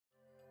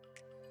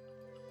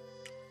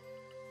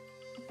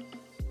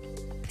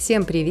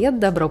Всем привет!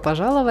 Добро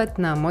пожаловать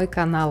на мой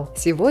канал!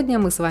 Сегодня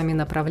мы с вами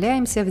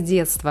направляемся в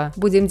детство.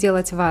 Будем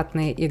делать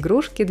ватные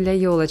игрушки для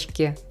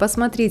елочки.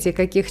 Посмотрите,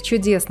 каких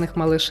чудесных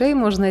малышей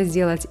можно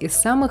сделать из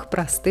самых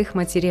простых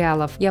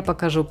материалов. Я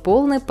покажу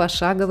полный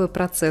пошаговый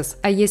процесс.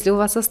 А если у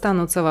вас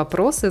останутся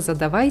вопросы,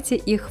 задавайте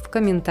их в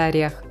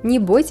комментариях. Не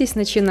бойтесь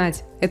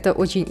начинать. Это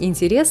очень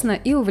интересно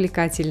и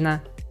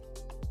увлекательно.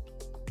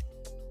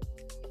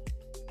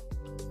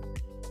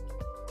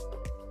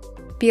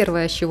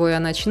 Первое, с чего я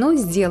начну,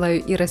 сделаю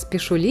и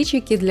распишу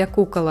личики для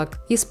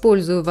куколок.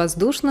 Использую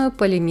воздушную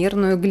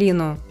полимерную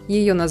глину.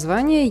 Ее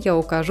название я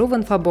укажу в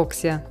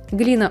инфобоксе.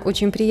 Глина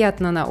очень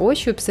приятна на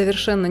ощупь,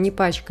 совершенно не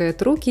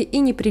пачкает руки и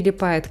не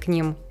прилипает к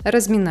ним.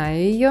 Разминаю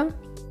ее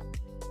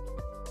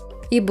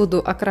и буду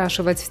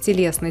окрашивать в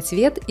телесный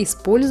цвет,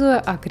 используя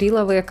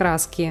акриловые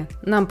краски.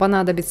 Нам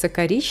понадобится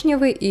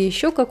коричневый и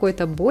еще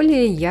какой-то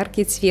более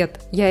яркий цвет.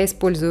 Я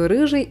использую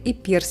рыжий и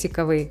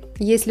персиковый.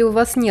 Если у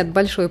вас нет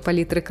большой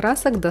палитры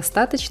красок,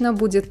 достаточно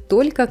будет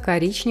только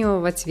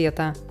коричневого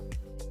цвета.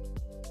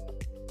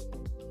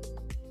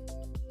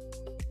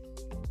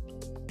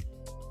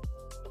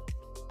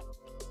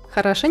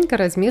 Хорошенько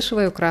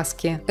размешиваю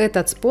краски.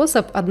 Этот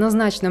способ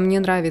однозначно мне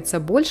нравится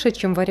больше,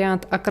 чем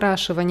вариант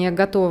окрашивания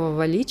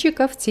готового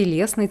личика в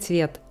телесный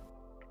цвет.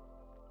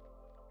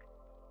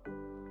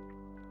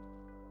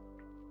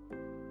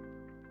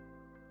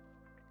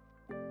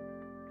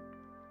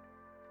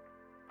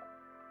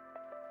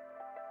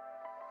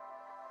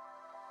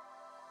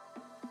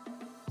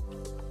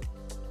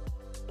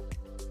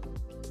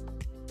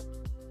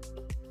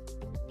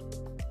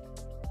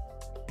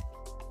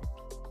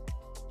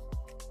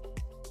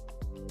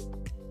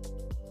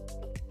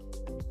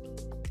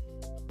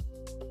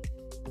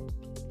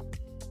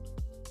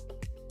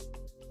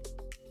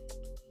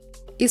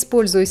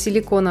 Использую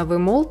силиконовый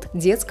молд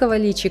детского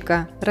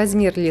личика,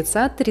 размер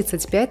лица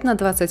 35 на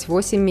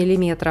 28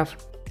 мм.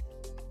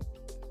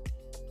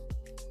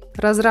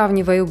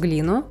 Разравниваю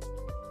глину.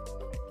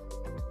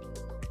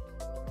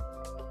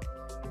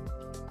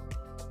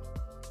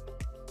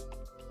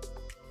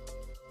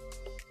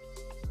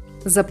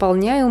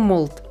 Заполняю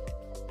молд.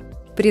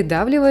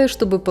 Придавливаю,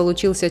 чтобы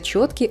получился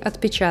четкий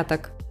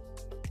отпечаток.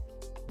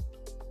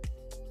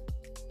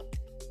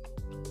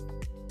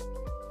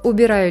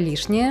 Убираю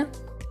лишнее.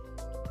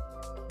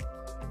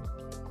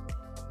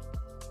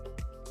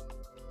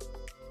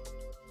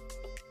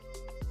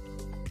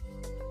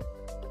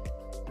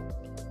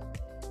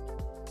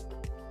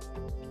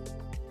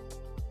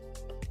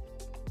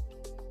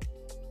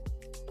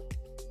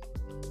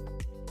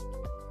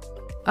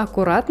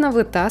 Аккуратно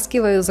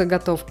вытаскиваю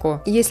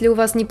заготовку. Если у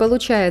вас не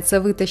получается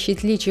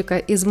вытащить личико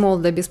из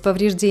молда без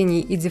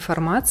повреждений и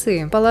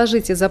деформации,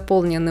 положите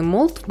заполненный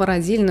молд в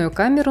морозильную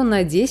камеру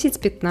на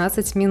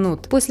 10-15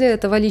 минут. После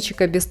этого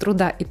личико без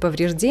труда и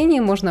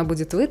повреждений можно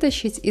будет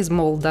вытащить из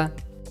молда.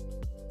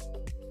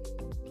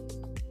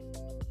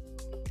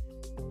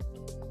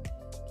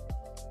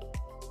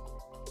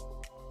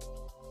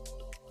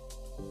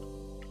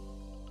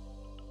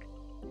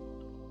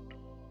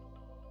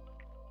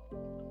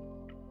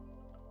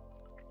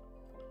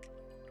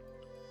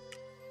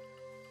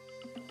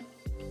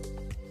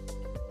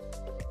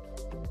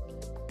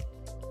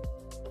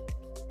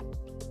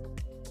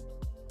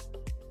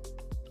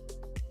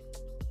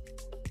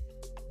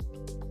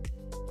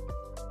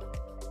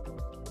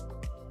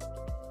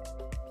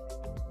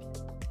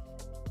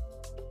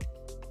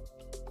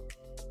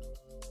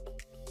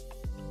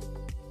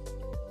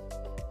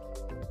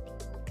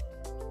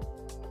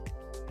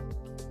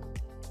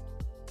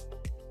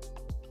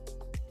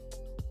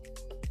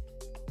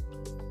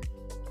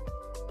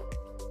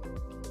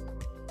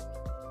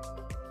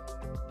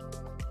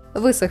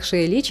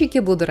 Высохшие личики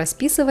буду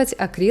расписывать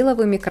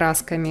акриловыми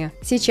красками.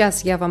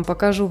 Сейчас я вам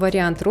покажу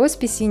вариант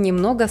росписи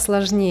немного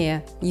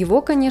сложнее.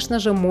 Его, конечно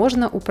же,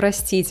 можно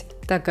упростить,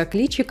 так как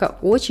личико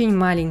очень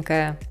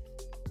маленькое.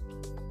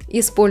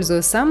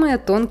 Использую самые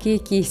тонкие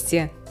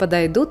кисти.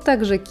 Подойдут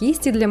также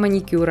кисти для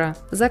маникюра.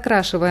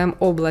 Закрашиваем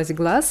область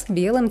глаз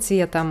белым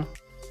цветом.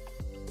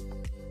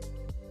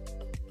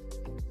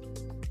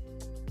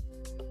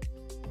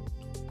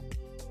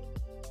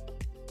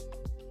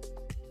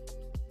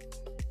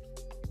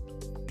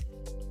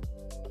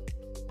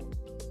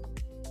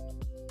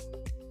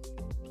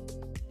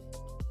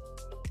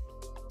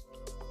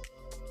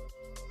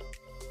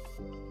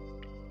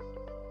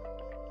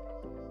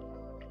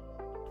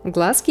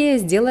 Глазки я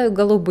сделаю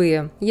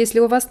голубые. Если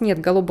у вас нет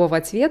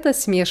голубого цвета,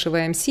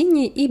 смешиваем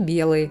синий и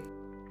белый.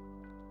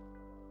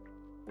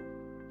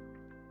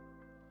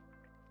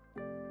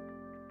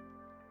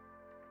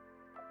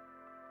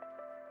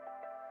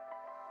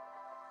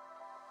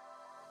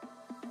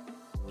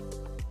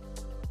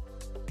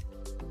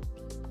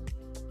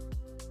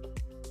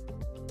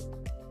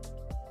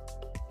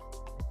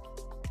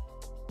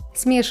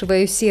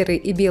 Смешиваю серый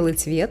и белый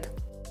цвет.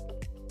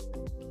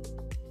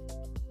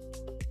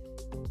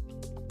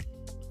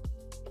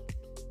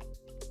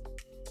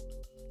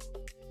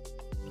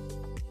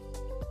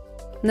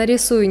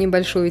 Нарисую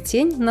небольшую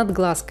тень над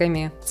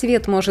глазками.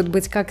 Цвет может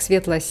быть как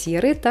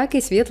светло-серый, так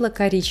и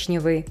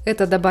светло-коричневый.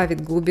 Это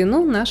добавит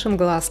глубину нашим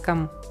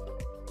глазкам.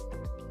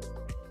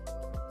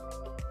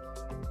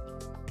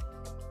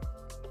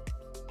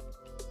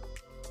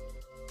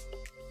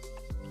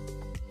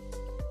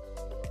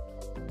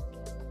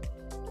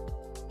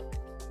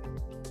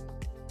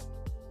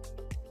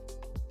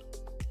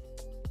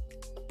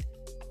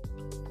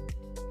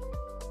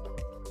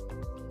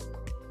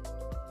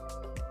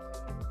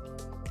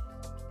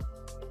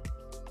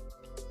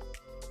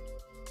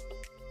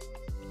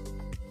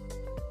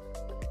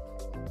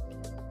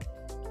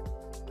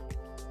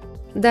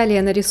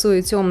 Далее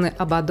нарисую темный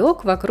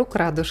ободок вокруг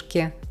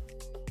радужки.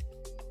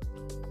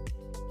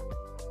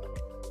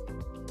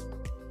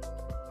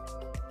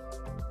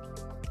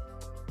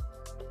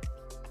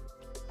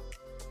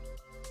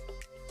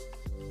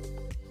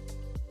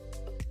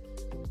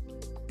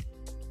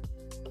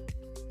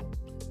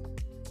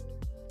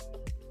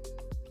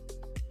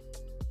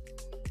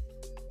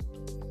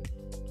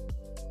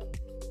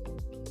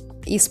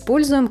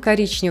 Используем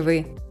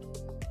коричневый.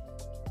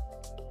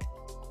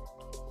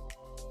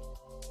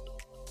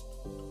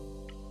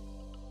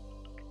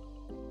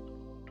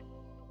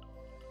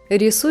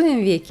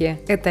 Рисуем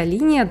веки. Эта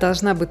линия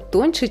должна быть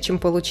тоньше, чем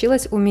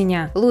получилось у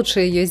меня.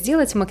 Лучше ее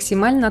сделать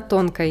максимально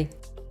тонкой.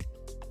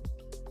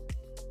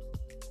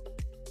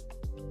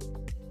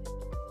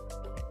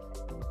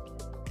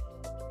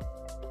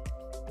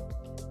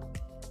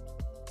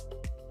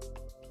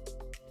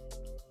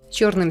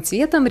 Черным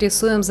цветом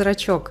рисуем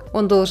зрачок.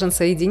 Он должен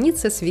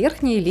соединиться с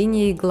верхней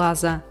линией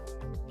глаза.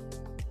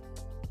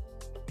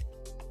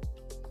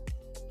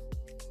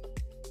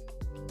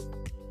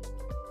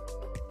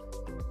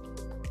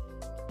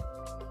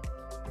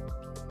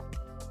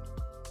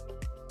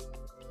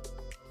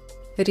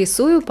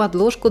 Рисую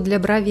подложку для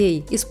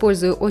бровей.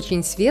 Использую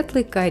очень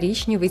светлый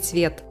коричневый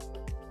цвет.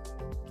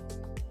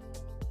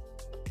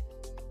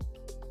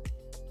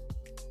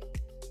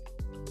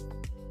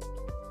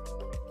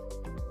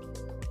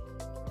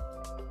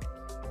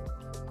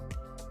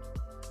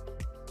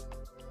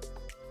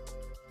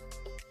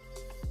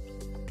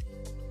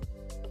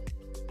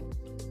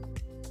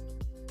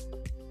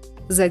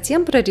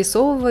 Затем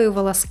прорисовываю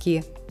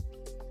волоски.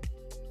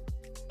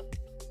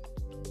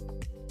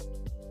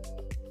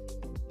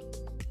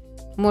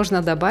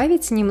 Можно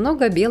добавить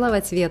немного белого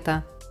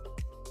цвета.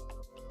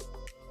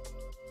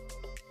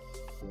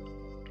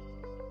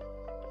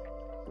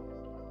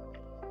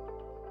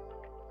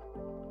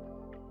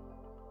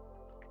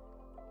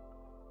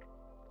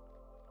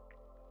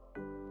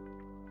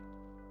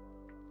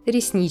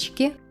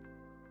 Реснички.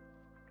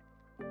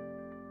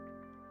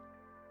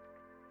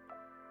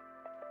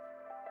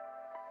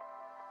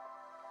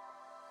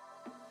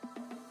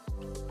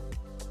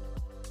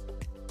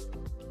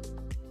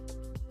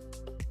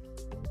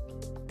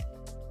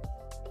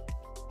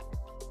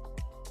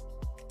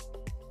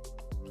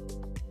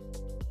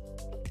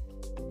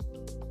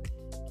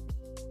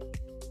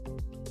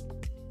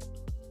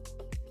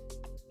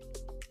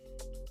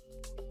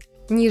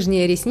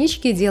 Нижние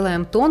реснички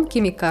делаем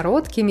тонкими,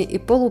 короткими и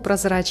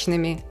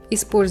полупрозрачными.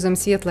 Используем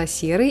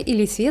светло-серый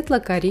или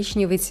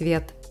светло-коричневый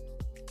цвет.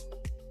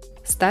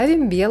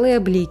 Ставим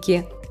белые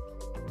блики.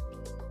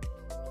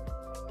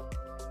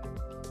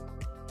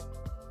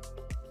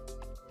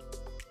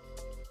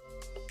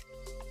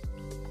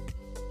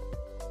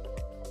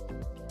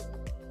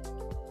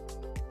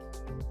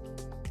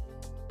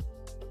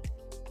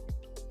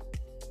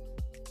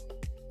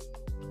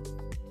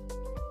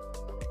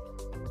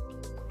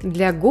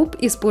 Для губ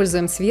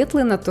используем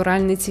светлый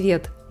натуральный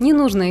цвет. Не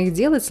нужно их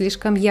делать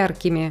слишком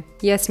яркими.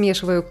 Я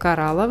смешиваю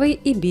коралловый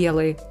и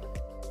белый.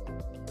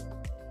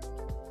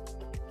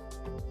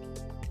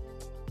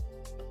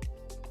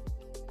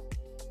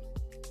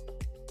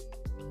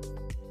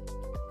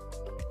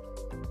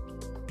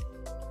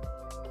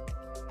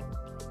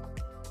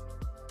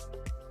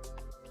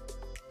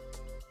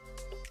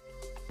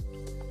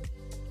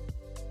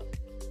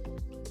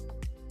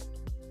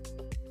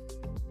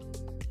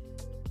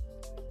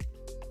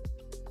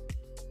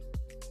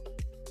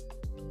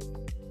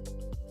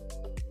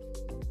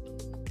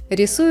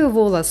 Рисую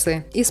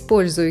волосы.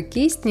 Использую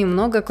кисть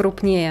немного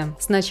крупнее.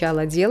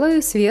 Сначала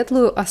делаю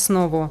светлую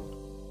основу.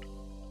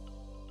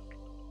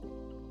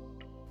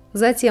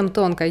 Затем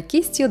тонкой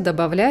кистью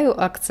добавляю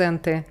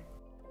акценты.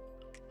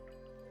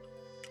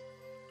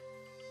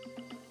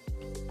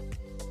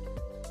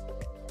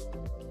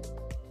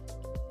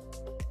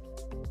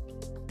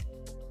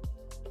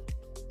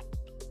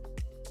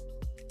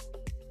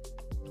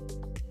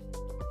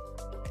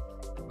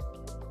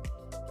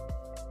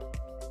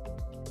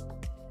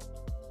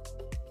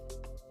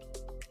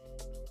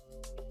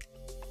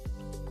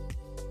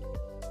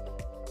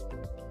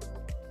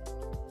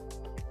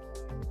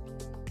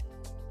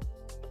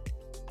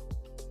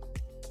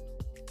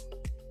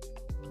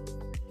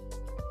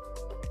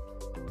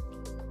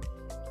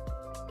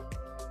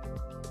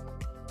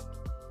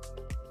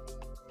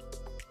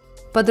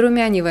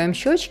 Подрумяниваем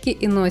щечки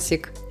и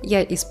носик.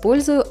 Я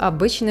использую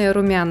обычные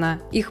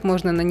румяна. Их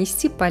можно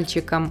нанести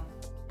пальчиком.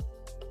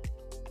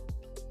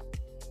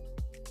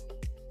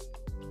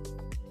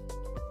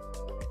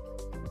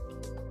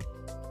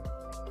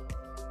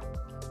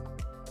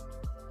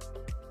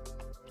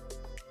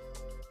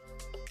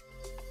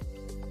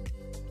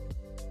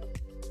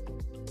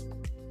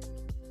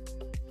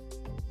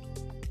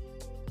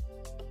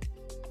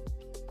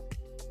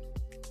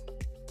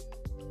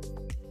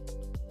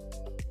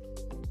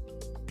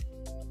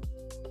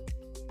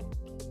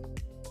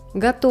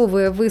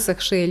 Готовые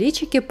высохшие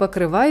личики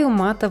покрываю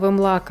матовым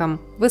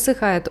лаком.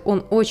 Высыхает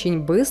он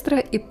очень быстро,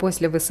 и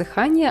после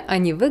высыхания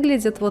они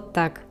выглядят вот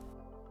так.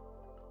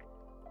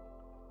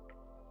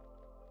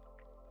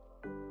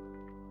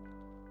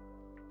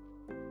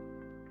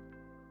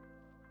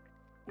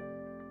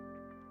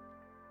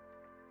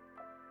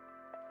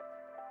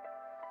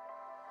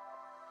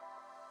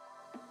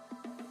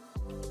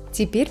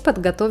 Теперь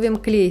подготовим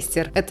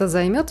клейстер. Это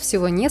займет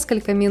всего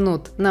несколько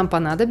минут. Нам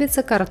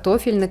понадобится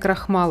картофельный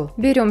крахмал.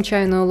 Берем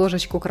чайную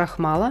ложечку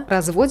крахмала,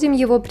 разводим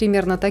его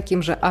примерно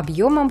таким же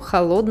объемом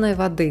холодной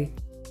воды.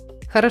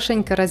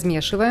 Хорошенько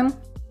размешиваем.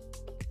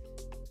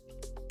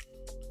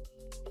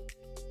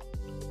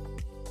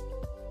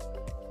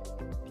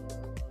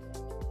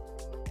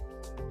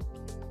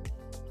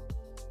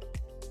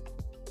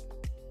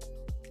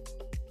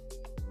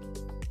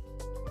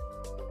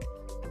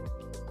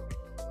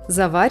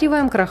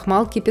 Завариваем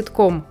крахмал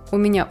кипятком. У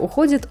меня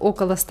уходит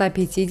около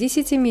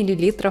 150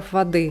 мл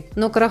воды,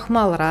 но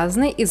крахмал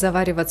разный и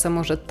завариваться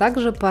может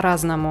также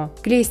по-разному.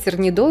 Клейстер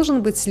не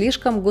должен быть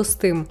слишком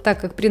густым,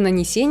 так как при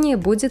нанесении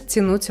будет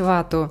тянуть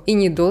вату, и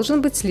не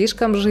должен быть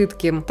слишком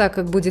жидким, так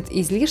как будет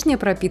излишне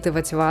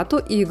пропитывать вату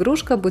и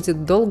игрушка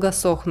будет долго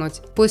сохнуть.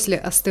 После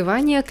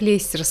остывания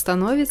клейстер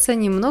становится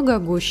немного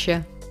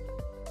гуще.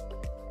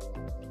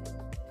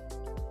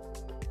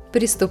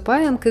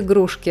 Приступаем к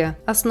игрушке.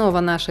 Основа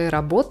нашей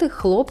работы –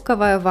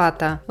 хлопковая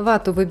вата.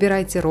 Вату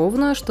выбирайте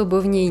ровную, чтобы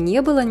в ней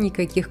не было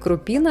никаких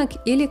крупинок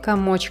или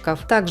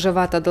комочков. Также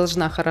вата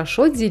должна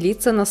хорошо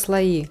делиться на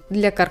слои.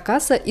 Для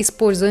каркаса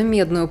используем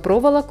медную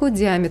проволоку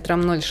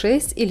диаметром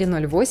 0,6 или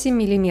 0,8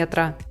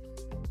 мм.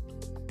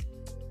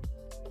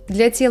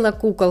 Для тела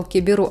куколки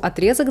беру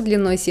отрезок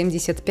длиной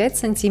 75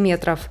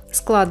 см.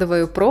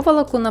 Складываю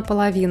проволоку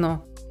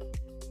наполовину.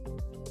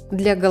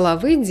 Для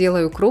головы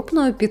делаю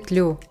крупную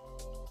петлю.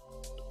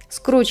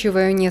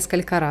 Скручиваю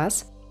несколько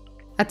раз.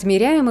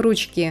 Отмеряем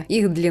ручки.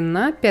 Их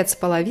длина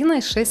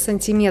 5,5-6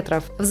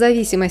 см, в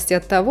зависимости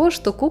от того,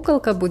 что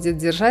куколка будет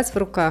держать в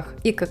руках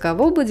и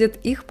каково будет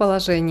их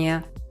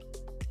положение.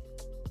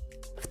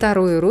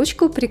 Вторую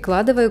ручку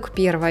прикладываю к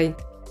первой.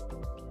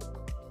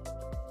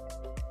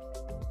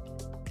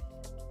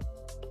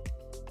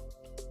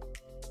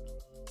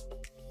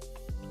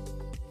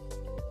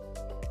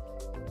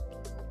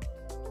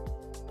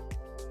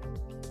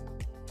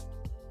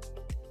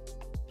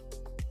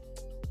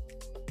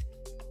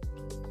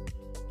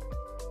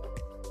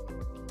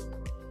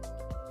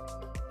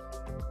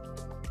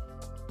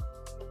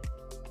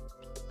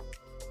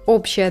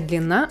 Общая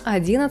длина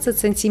 11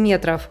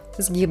 см.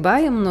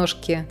 Сгибаем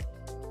ножки.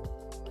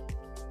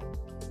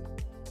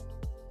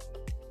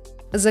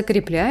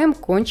 Закрепляем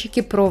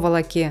кончики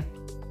проволоки.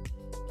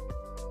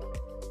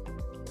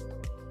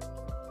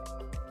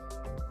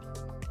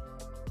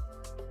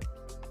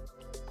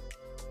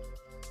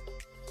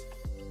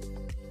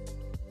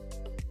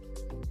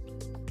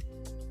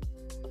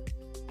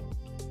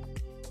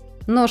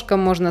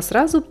 Ножкам можно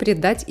сразу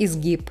придать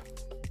изгиб.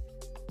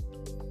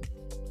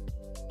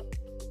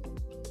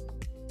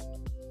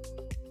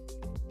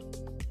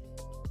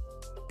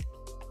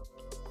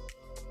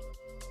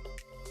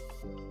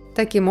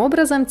 Таким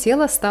образом,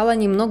 тело стало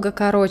немного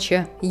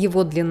короче,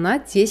 его длина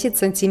 10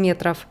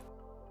 см.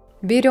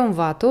 Берем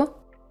вату,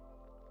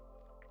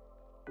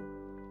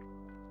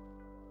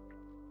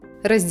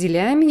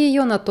 разделяем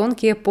ее на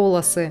тонкие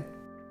полосы.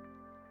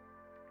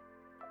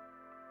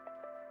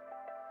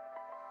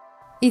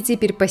 И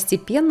теперь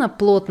постепенно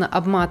плотно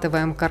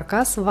обматываем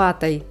каркас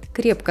ватой,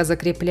 крепко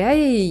закрепляя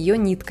ее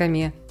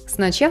нитками.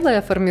 Сначала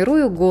я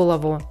формирую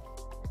голову.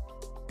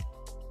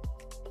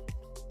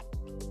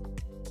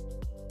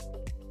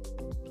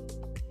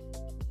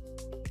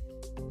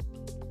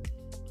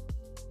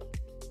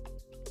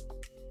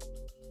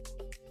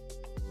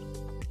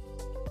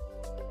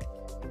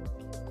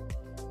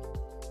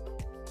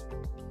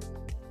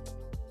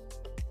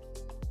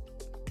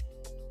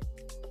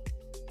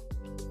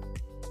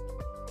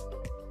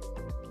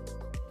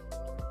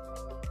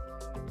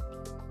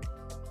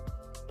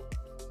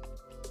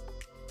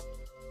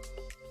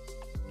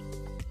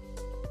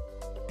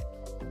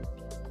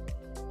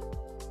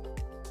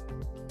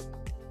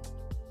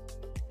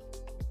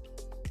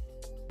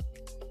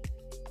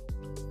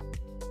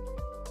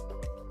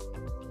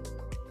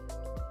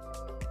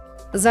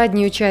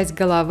 Заднюю часть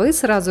головы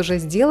сразу же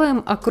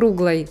сделаем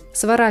округлой.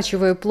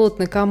 Сворачиваю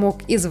плотный комок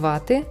из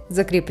ваты,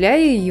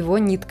 закрепляю его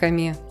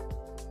нитками.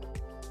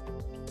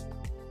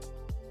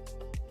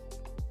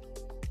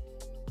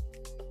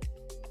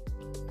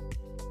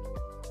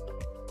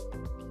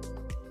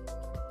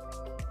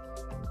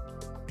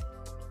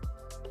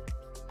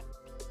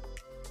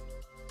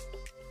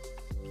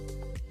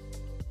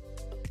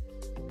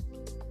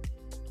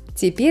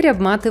 Теперь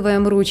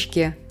обматываем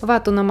ручки.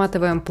 Вату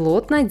наматываем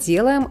плотно,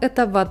 делаем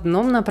это в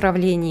одном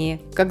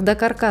направлении. Когда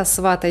каркас с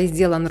ватой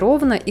сделан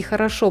ровно и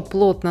хорошо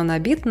плотно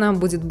набит, нам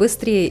будет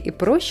быстрее и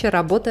проще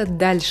работать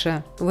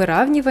дальше.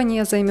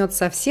 Выравнивание займет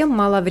совсем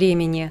мало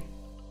времени.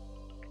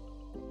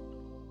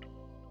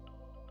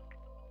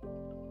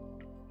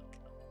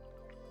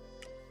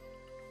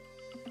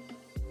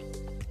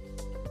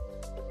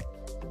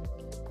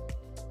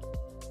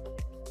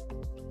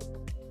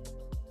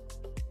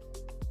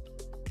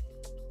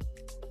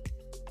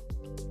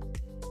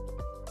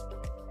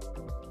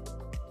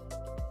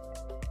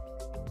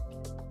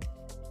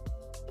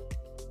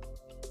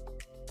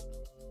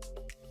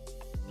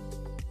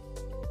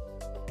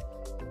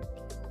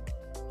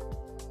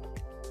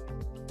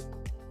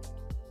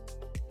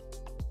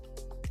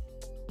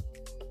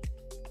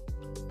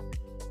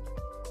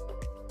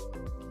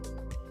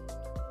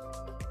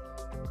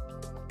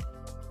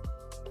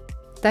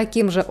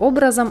 Таким же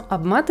образом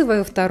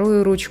обматываю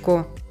вторую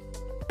ручку.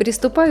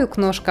 Приступаю к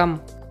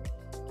ножкам.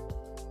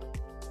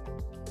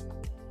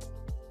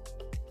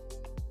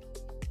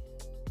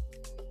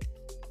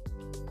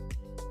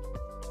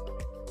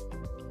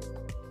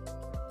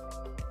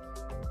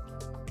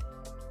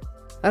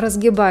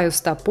 Разгибаю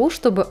стопу,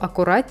 чтобы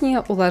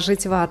аккуратнее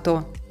уложить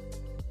вату.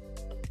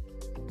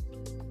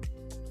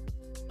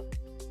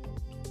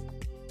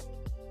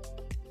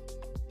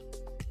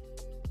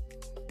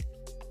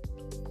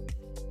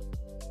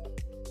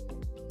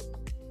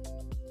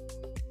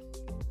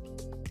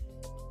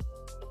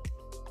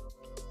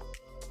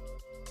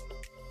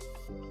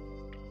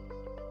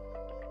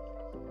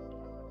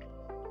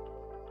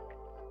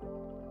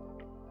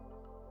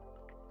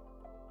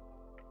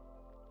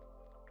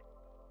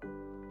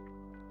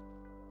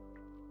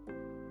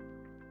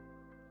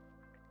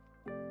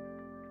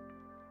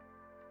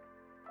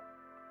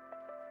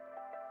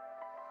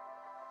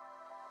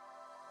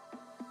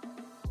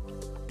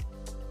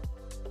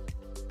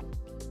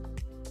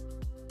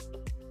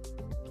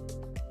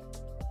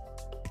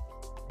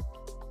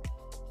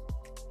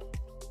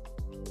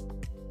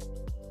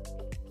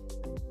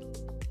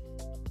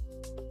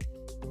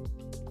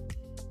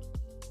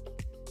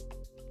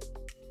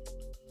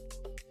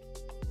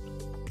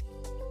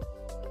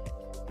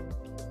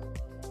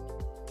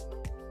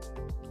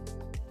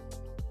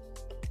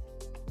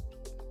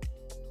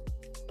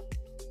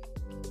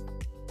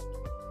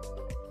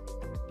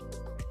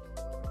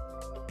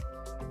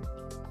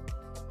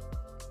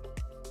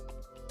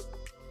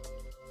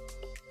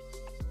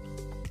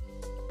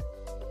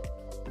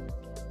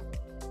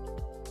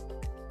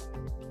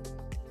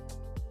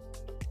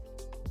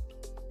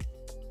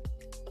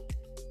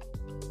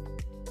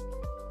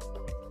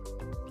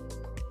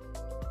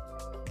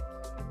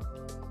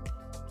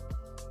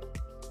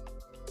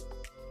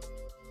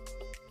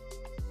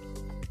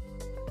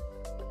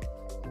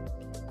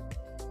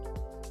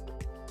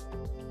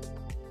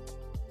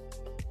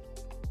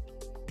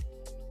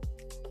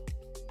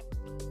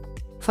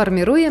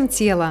 Формируем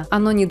тело.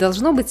 Оно не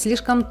должно быть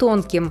слишком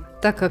тонким,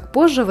 так как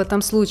позже в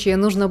этом случае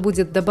нужно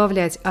будет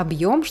добавлять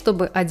объем,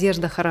 чтобы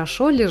одежда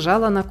хорошо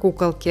лежала на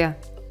куколке.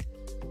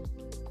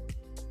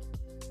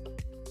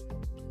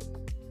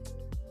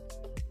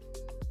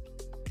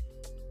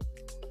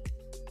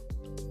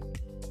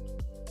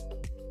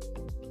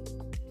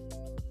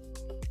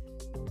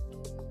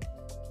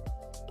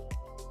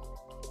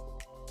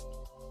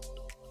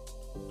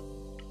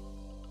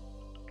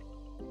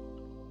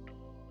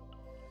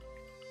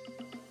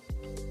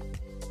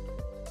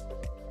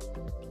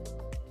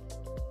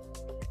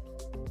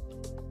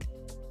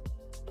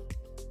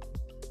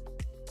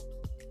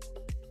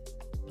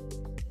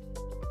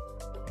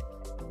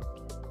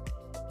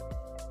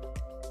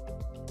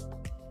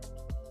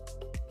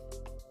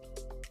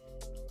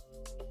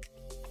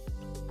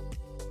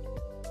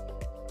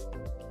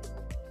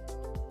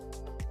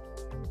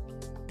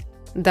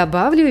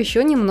 Добавлю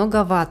еще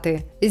немного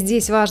ваты.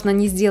 Здесь важно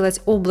не сделать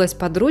область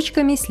под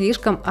ручками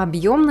слишком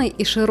объемной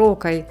и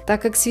широкой,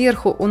 так как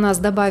сверху у нас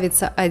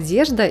добавится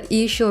одежда и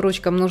еще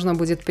ручкам нужно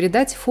будет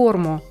придать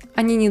форму.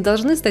 Они не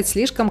должны стать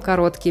слишком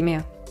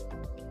короткими.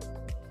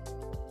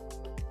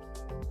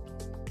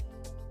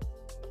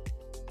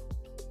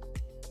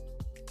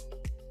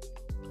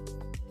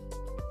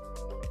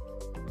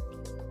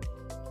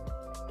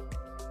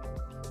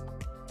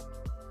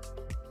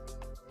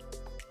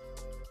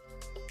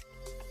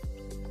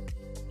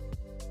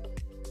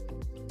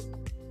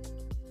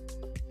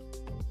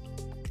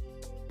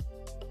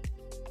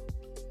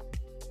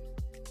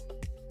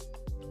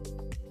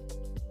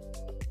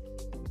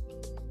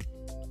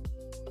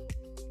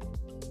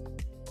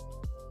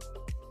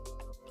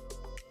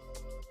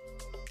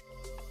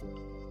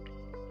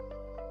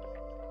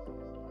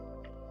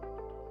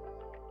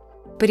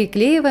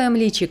 Приклеиваем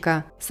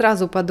личико.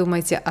 Сразу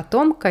подумайте о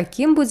том,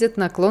 каким будет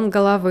наклон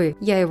головы.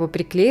 Я его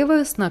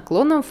приклеиваю с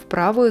наклоном в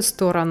правую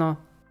сторону.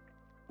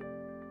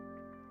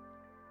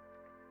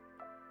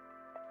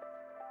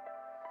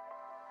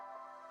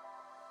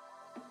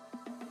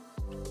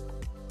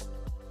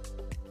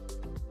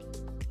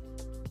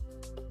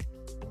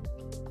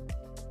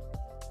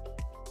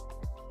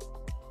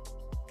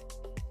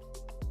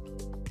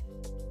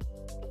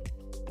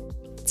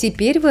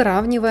 Теперь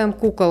выравниваем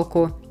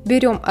куколку.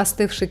 Берем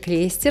остывший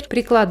клейстер,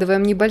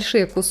 прикладываем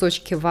небольшие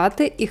кусочки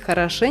ваты и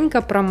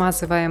хорошенько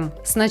промазываем.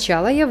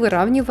 Сначала я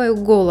выравниваю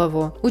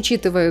голову.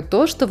 Учитываю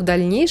то, что в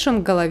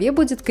дальнейшем к голове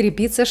будет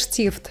крепиться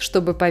штифт,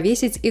 чтобы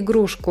повесить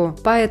игрушку.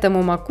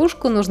 Поэтому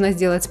макушку нужно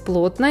сделать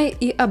плотной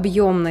и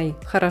объемной.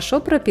 Хорошо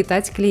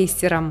пропитать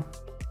клейстером.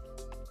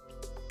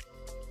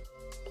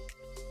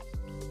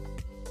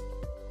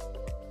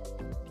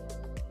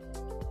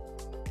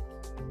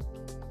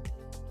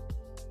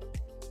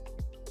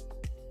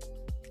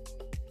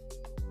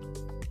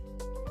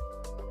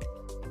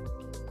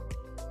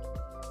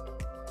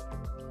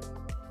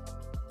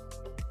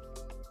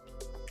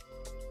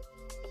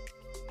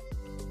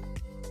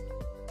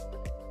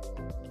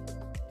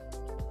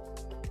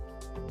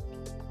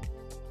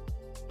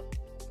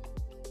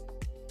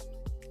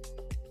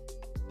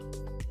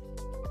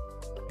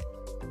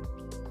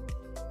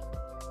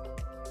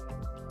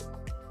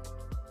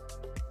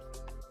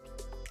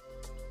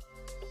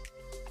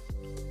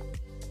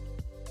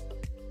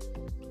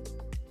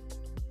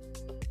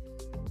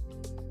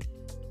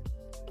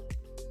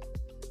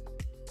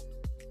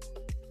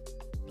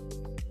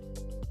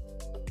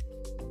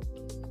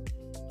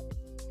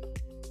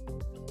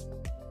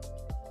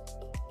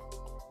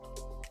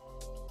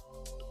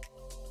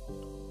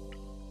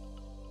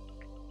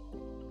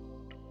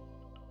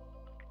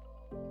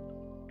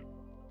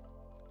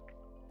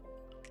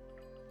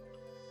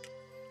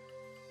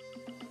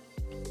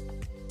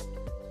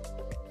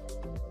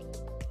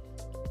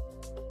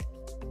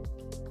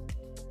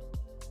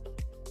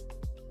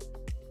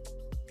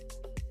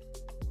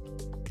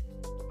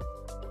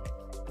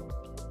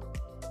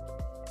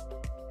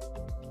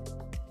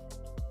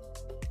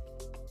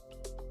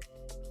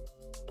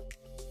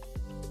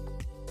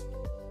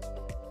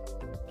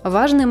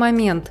 Важный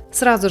момент.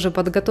 Сразу же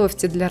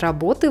подготовьте для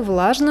работы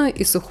влажную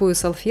и сухую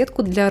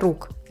салфетку для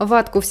рук.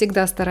 Ватку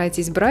всегда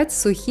старайтесь брать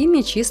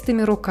сухими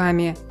чистыми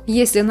руками.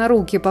 Если на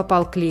руки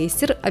попал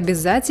клейстер,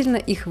 обязательно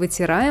их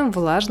вытираем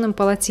влажным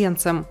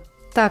полотенцем.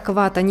 Так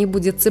вата не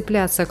будет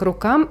цепляться к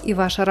рукам и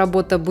ваша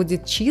работа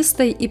будет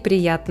чистой и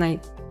приятной.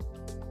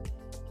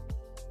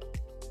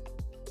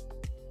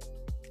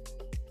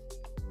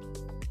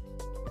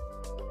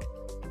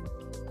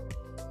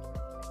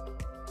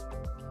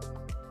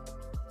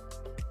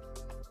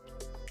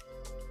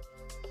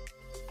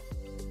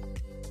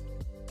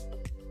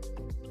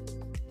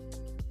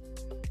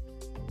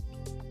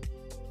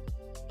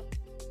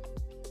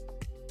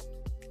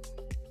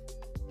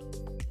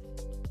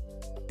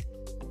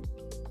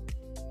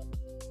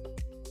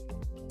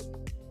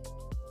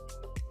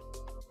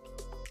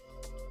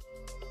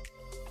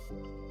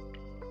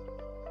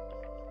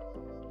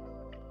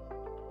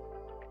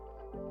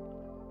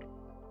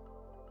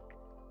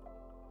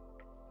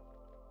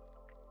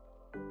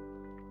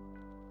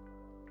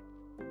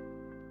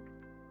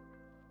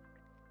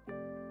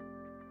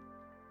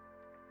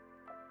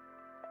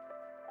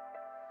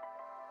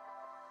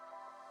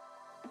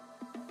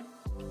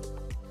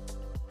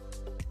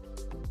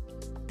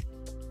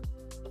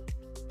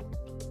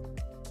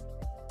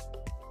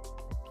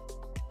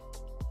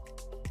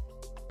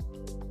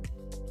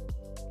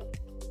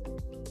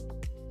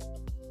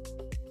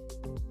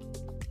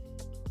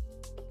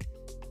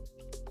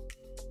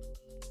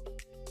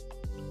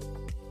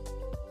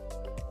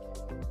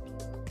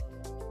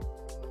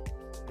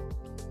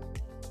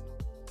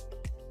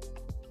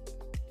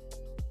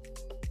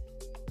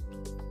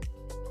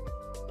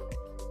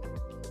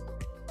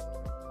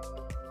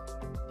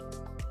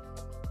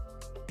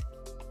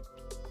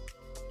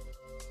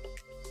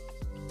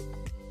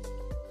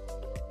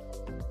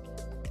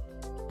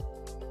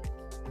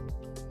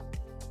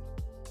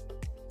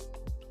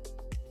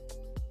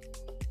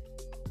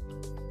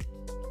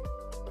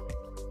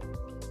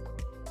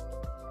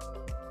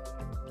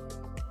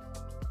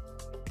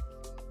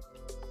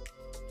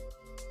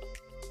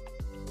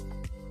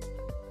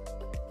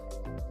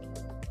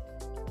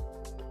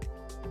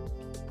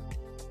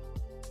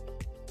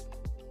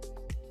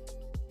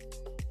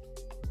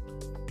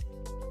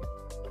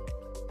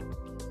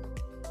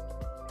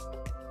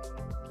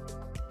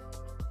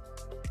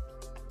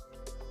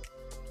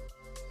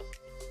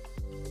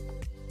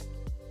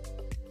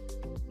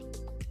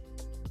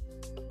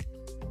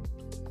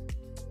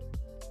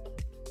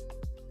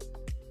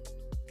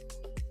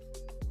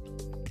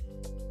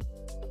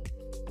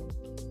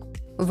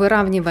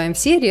 Выравниваем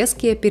все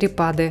резкие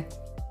перепады.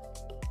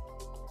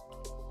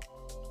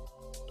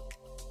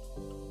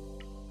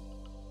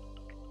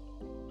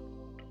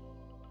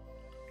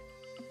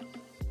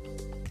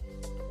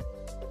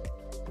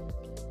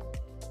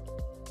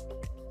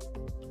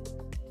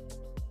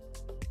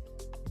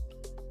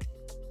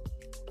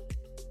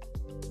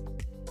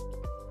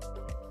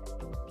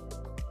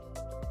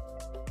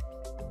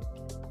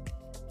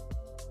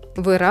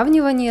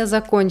 Выравнивание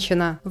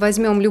закончено.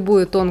 Возьмем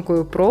любую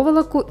тонкую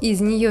проволоку,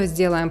 из нее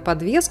сделаем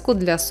подвеску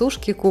для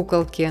сушки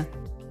куколки.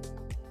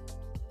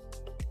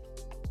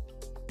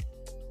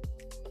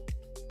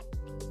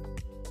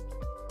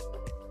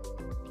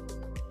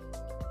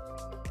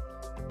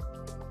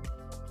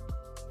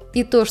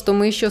 И то, что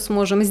мы еще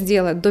сможем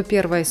сделать до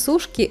первой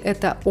сушки,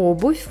 это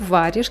обувь,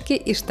 варежки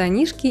и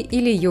штанишки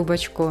или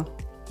юбочку.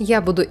 Я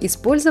буду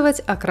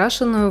использовать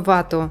окрашенную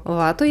вату.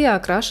 Вату я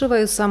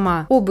окрашиваю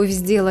сама. Обувь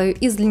сделаю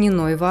из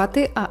льняной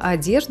ваты, а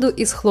одежду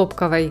из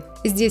хлопковой.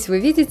 Здесь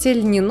вы видите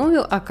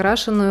льняную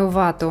окрашенную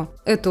вату.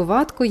 Эту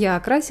ватку я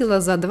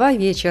окрасила за 2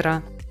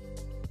 вечера.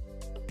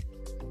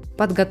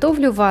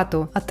 Подготовлю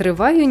вату.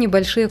 Отрываю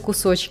небольшие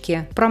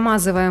кусочки.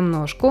 Промазываем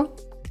ножку.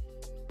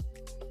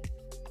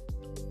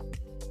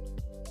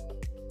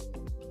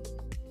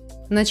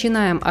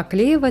 Начинаем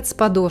оклеивать с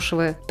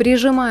подошвы.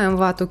 Прижимаем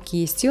вату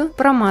кистью,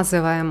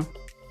 промазываем.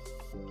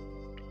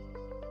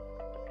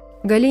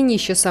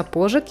 Голенище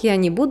сапожек я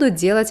не буду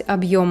делать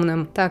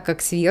объемным, так как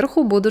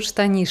сверху будут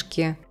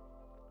штанишки.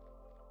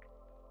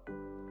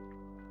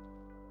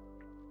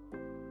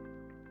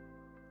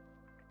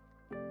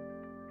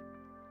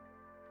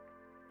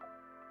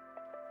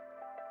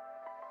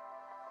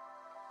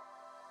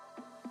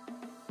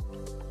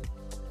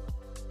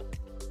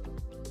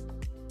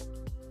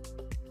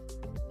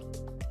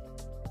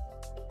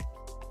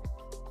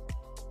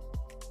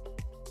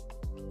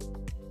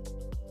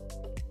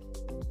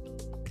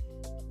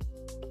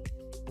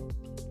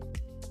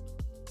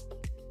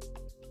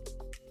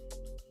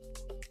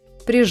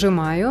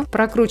 Прижимаю,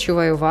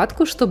 прокручиваю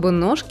ватку, чтобы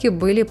ножки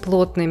были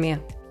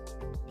плотными.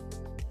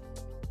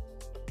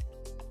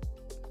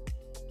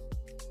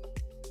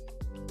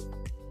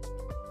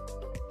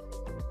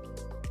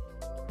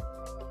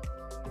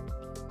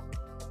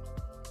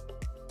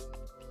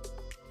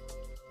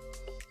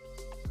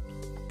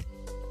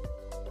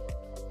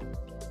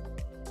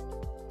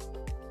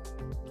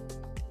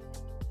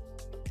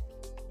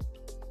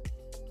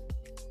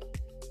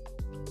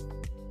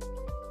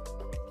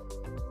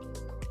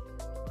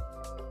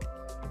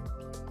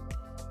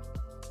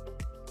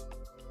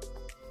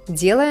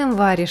 Делаем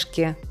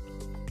варежки.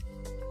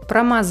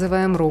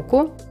 Промазываем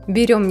руку,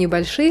 берем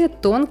небольшие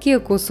тонкие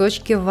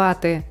кусочки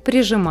ваты,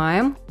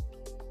 прижимаем,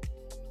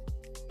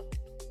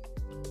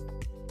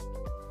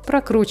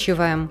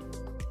 прокручиваем.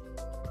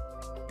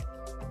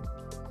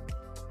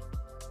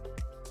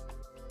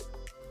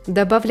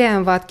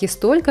 Добавляем ватки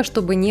столько,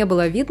 чтобы не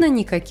было видно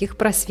никаких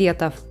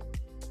просветов.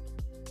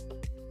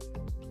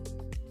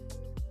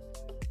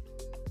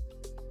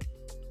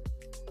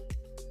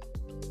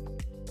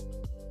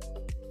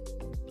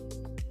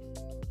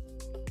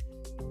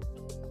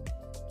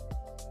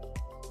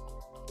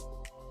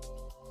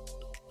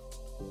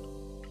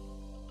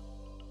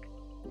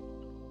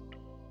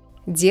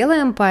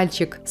 Делаем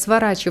пальчик,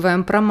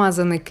 сворачиваем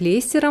промазанный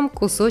клейстером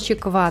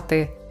кусочек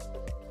ваты.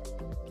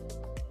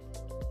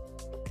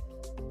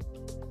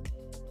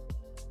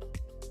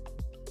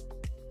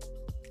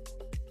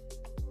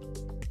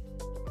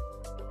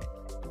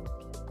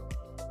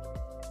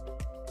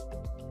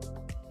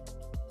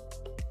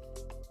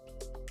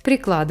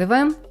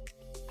 Прикладываем.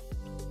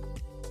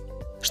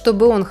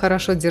 Чтобы он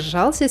хорошо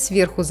держался,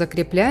 сверху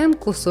закрепляем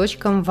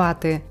кусочком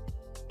ваты.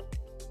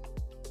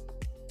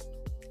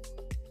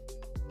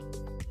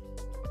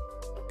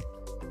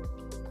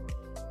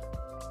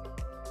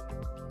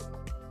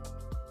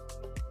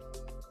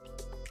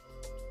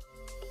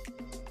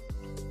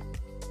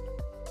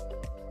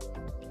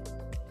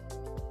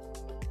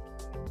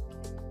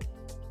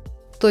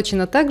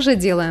 Точно так же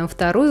делаем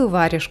вторую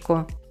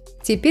варежку.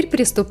 Теперь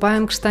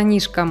приступаем к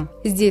штанишкам.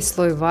 Здесь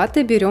слой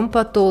ваты берем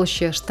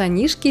потолще,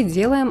 штанишки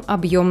делаем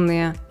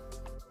объемные.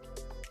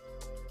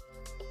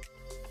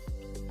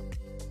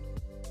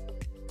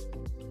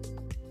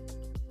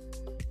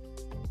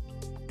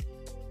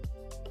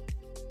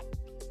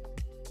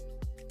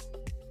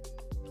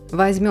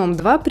 Возьмем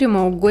два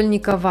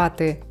прямоугольника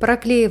ваты,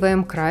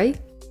 проклеиваем край,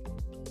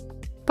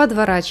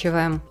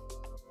 подворачиваем.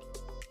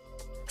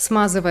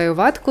 Смазываю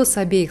ватку с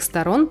обеих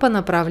сторон по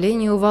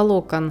направлению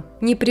волокон,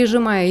 не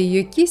прижимая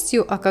ее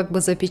кистью, а как бы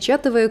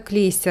запечатываю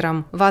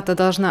клейстером. Вата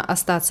должна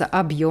остаться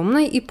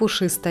объемной и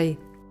пушистой.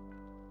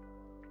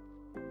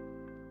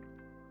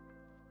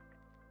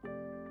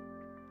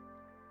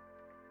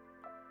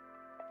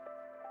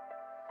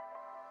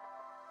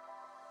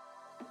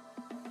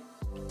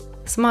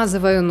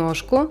 Смазываю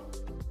ножку.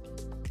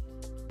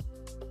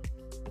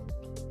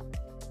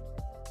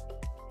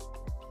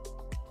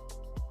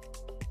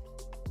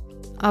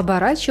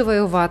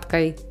 Оборачиваю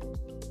ваткой.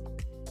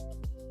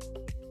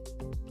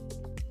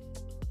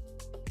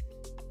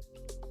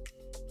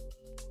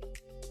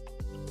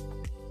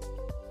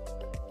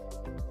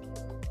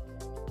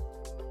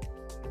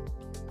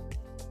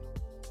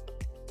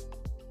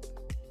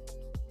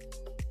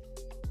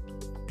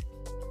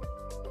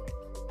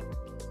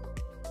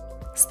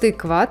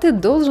 Стык ваты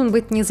должен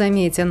быть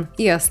незаметен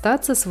и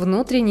остаться с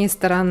внутренней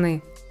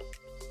стороны.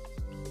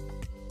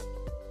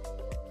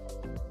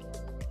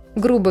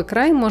 Грубый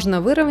край можно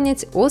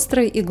выровнять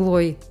острой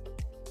иглой.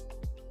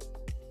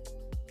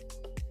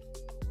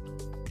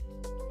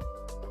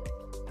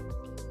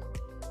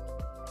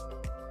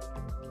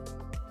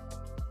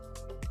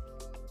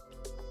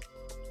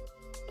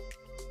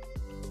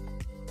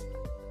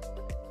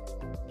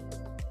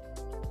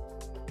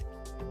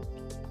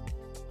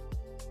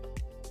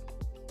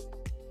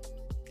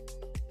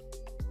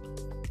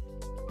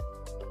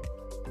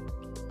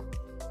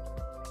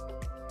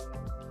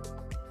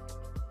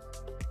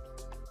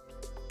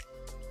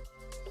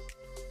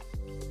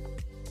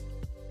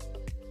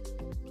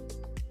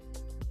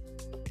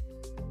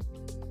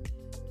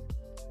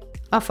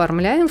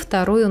 Оформляем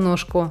вторую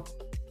ножку.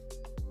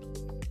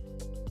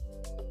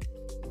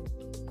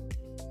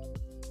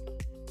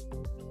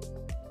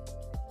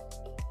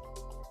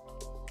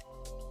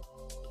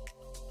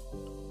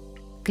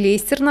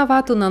 Клейстер на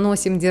вату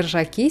наносим,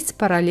 держа кисть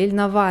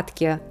параллельно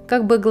ватке,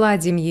 как бы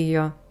гладим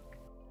ее.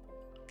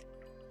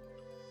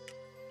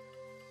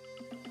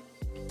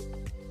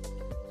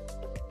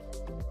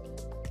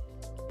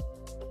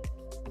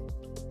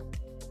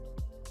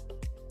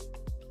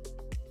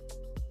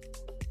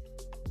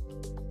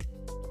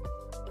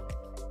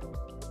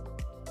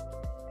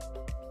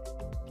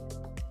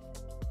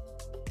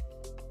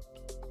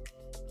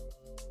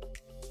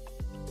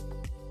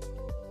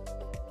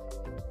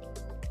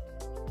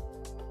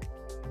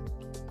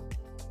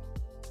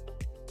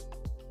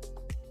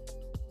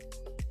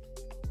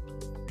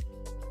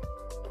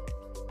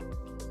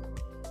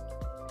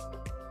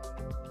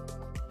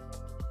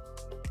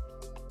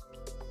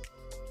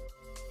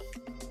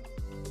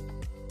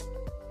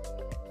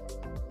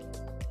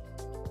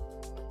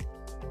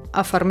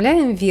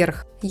 Оформляем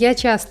верх. Я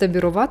часто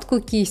беру ватку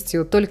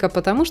кистью, только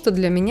потому, что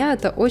для меня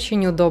это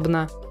очень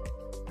удобно.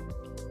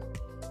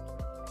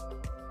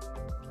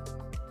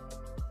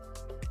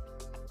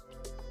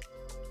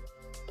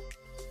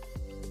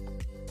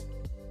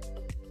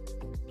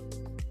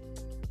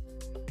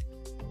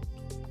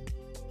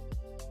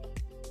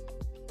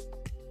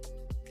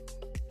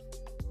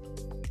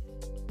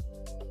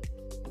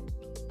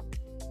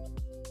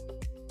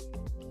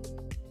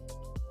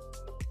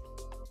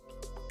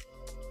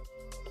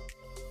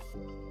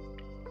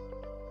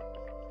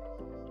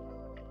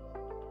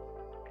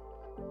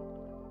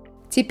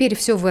 Теперь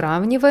все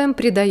выравниваем,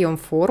 придаем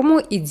форму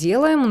и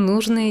делаем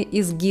нужные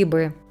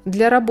изгибы.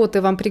 Для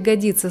работы вам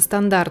пригодится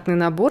стандартный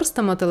набор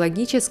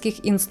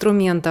стоматологических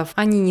инструментов.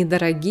 Они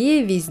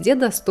недорогие, везде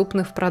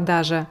доступны в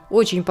продаже.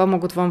 Очень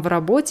помогут вам в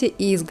работе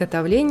и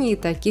изготовлении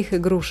таких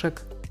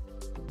игрушек.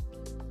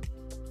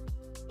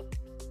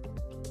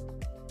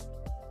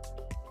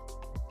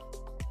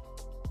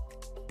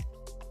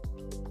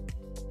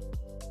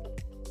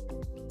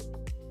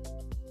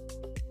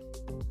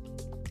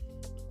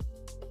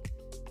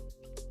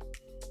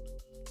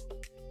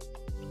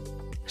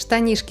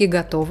 Штанишки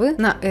готовы.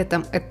 На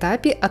этом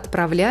этапе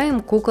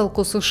отправляем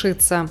куколку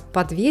сушиться,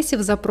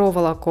 подвесив за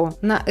проволоку.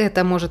 На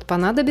это может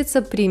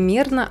понадобиться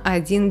примерно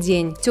 1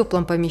 день. В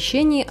теплом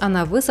помещении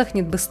она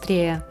высохнет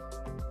быстрее.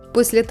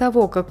 После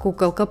того, как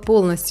куколка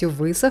полностью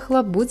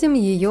высохла, будем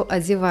ее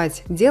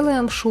одевать.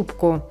 Делаем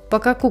шубку.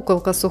 Пока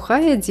куколка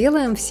сухая,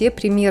 делаем все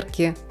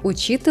примерки.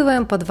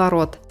 Учитываем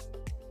подворот.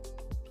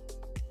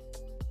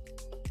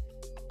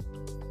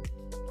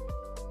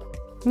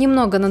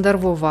 Немного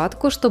надорву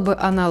ватку, чтобы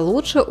она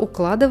лучше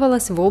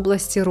укладывалась в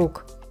области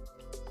рук.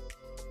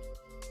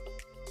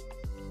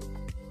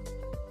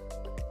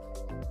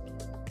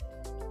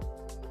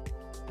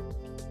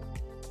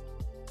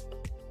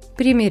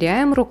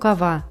 Примеряем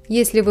рукава.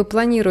 Если вы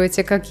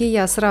планируете, как и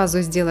я,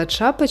 сразу сделать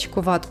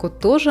шапочку, ватку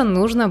тоже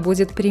нужно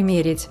будет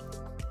примерить.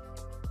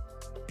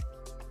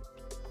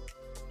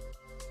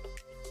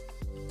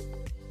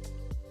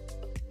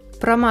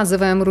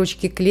 Промазываем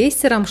ручки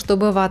клейстером,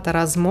 чтобы вата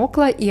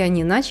размокла и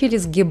они начали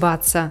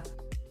сгибаться.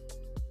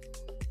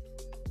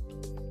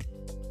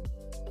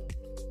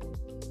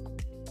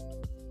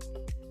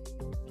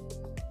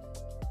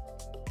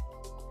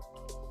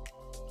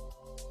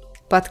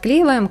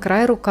 Подклеиваем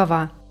край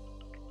рукава.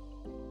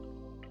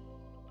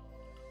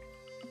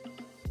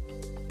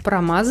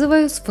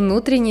 Промазываю с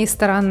внутренней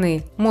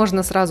стороны.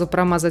 Можно сразу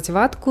промазать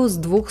ватку с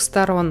 2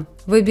 сторон.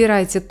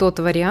 Выбирайте тот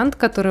вариант,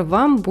 который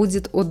вам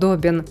будет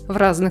удобен. В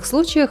разных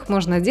случаях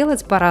можно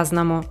делать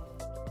по-разному.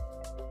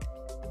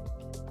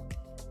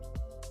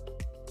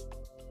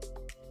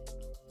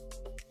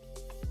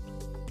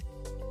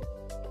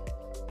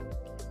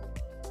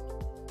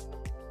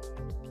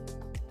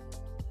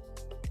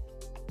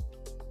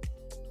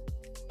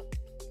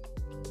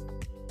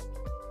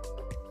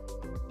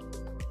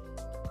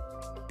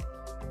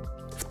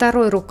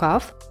 Второй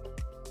рукав.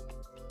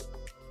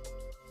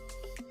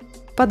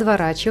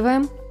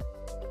 Подворачиваем.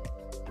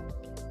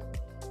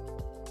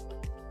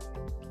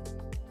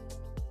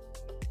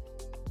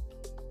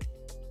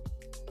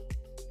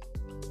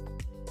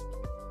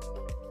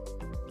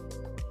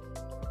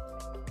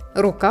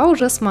 Рука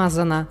уже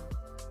смазана.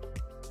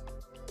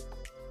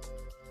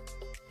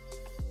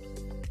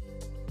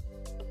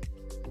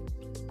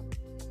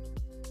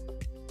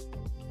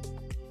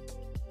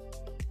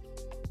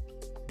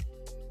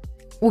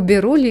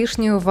 Уберу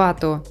лишнюю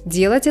вату.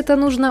 Делать это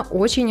нужно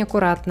очень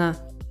аккуратно.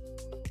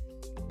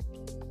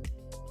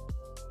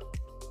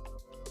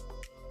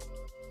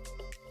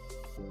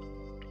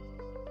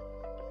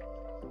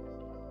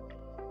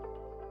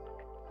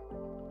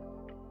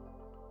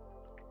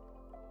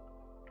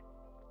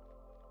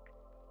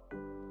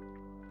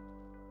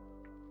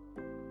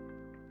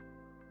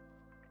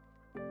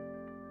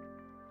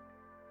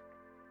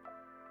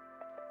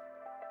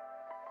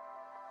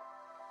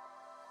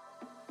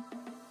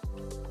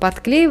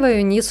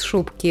 Подклеиваю низ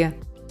шубки.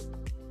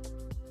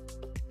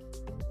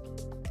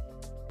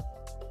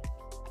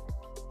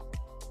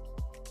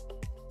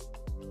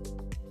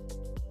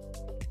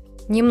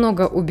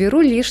 Немного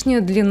уберу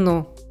лишнюю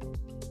длину.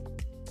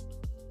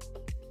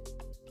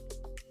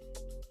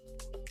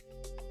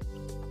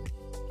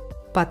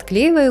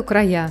 Подклеиваю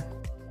края.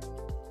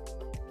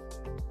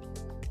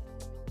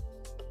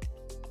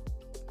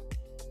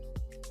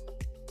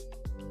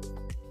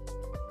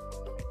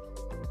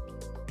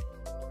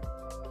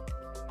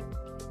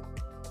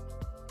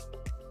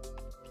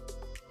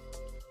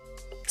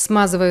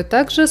 Смазываю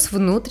также с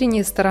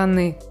внутренней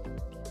стороны.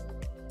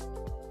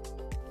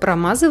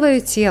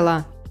 Промазываю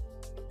тело.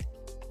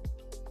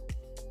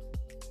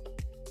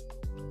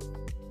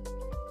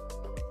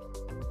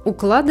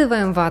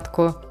 Укладываем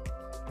ватку.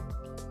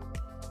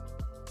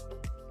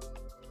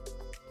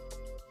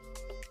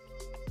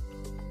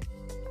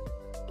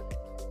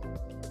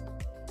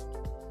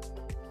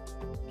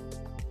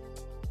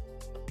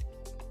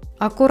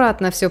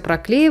 Аккуратно все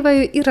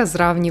проклеиваю и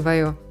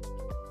разравниваю.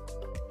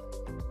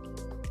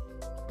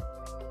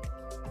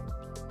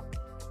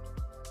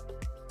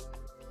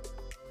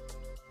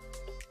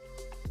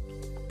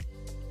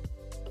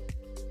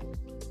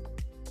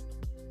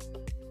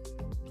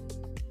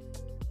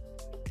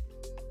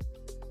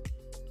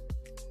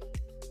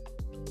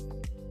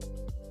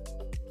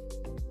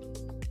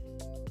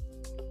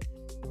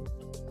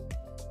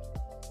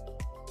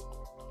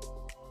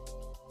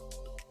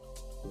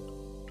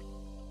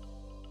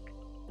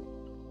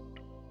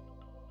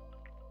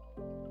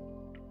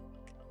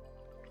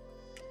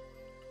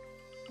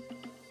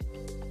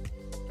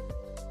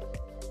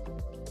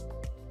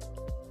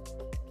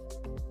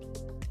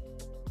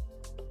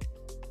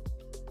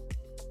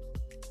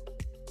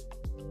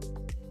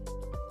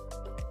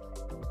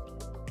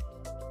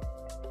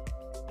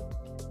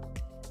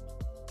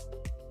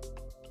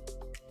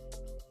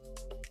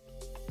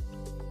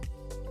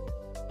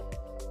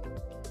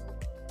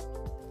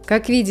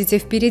 Как видите,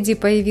 впереди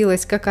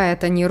появилась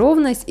какая-то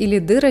неровность или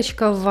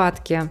дырочка в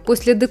ватке.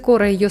 После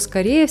декора ее,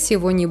 скорее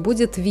всего, не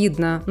будет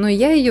видно, но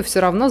я ее все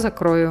равно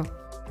закрою.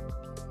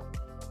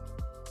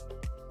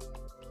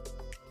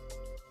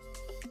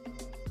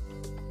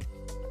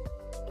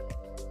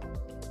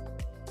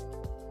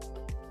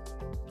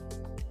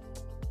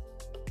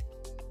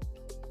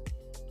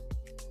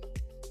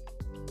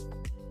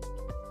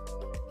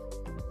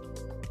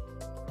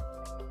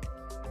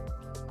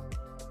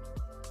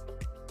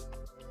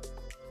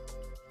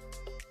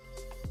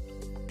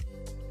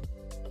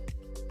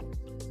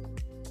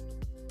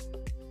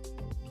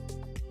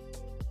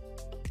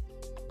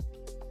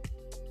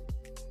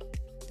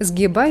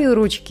 Сгибаю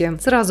ручки.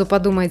 Сразу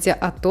подумайте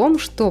о том,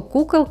 что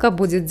куколка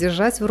будет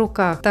держать в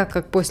руках, так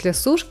как после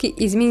сушки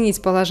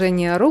изменить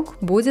положение рук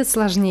будет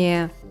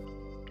сложнее.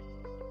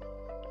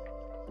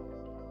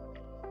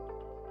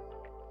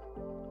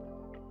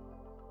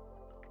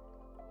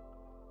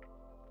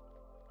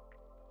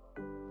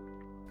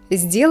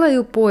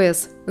 Сделаю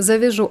пояс.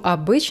 Завяжу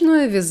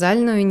обычную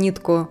вязальную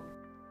нитку.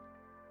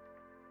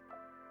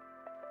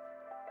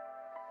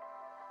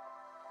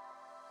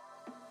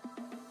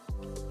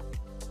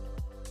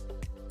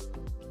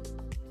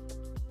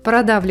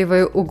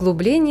 Продавливаю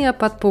углубления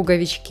под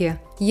пуговички.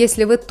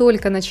 Если вы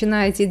только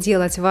начинаете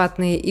делать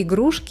ватные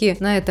игрушки,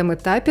 на этом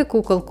этапе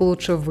куколку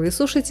лучше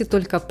высушить и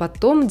только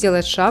потом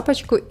делать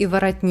шапочку и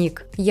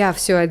воротник. Я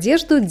всю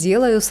одежду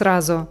делаю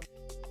сразу.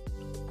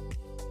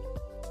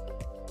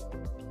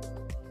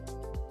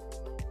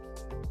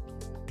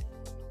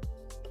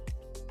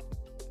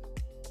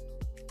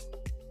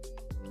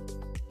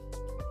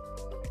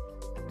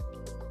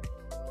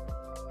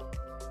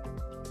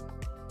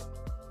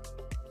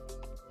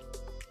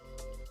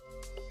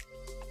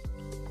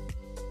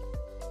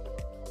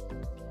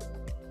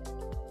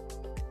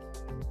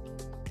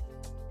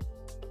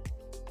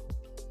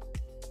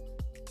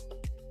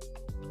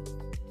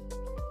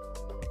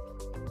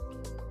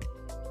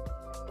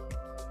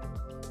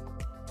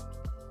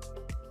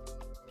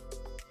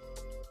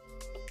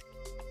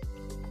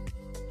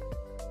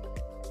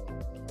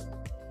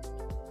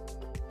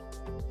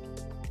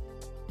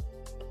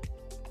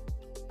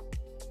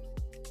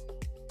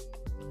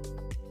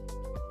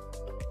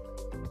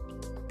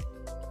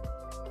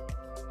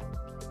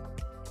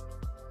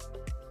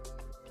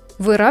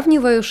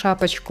 Выравниваю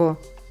шапочку.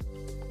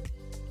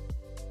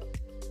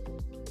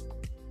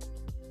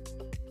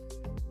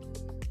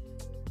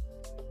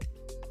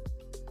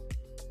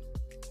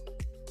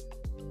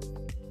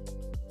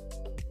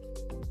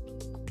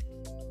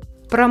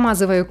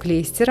 Промазываю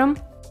клейстером.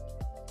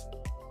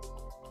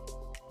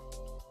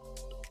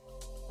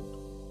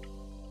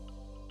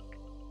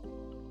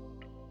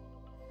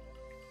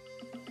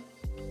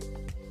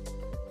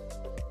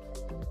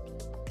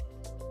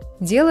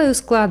 Делаю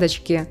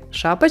складочки.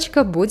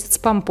 Шапочка будет с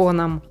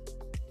помпоном.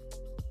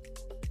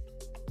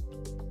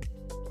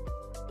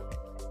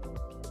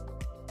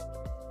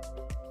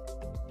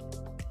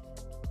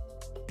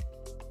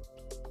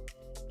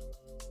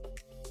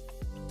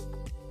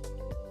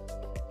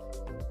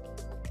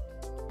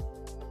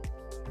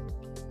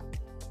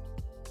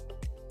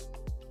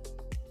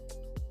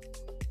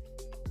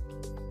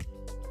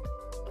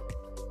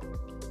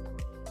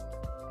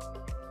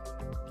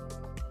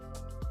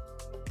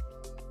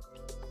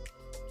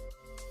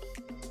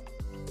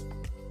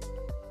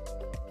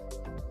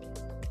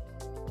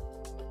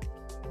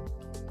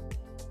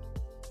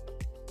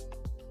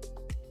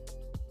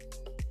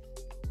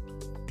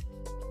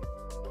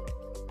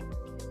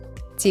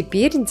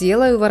 Теперь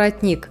делаю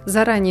воротник.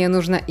 Заранее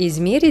нужно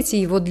измерить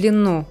его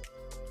длину.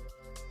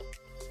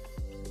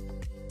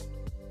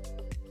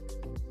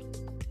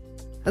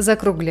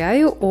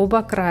 Закругляю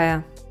оба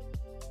края.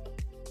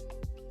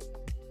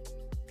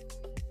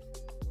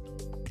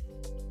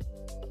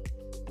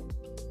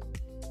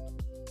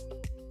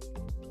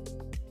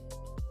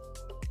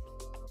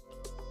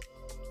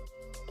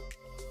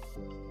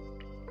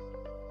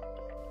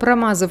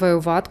 Промазываю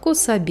ватку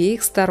с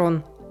обеих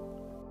сторон.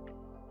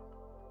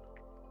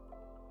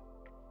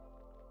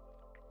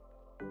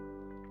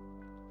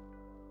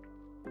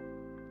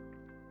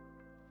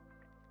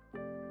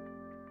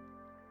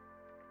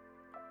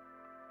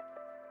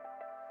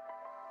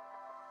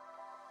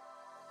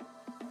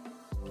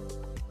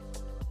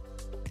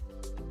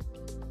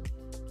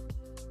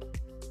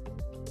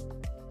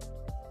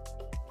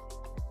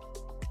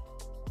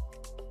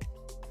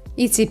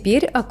 И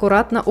теперь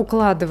аккуратно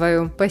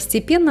укладываю,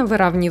 постепенно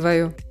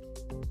выравниваю.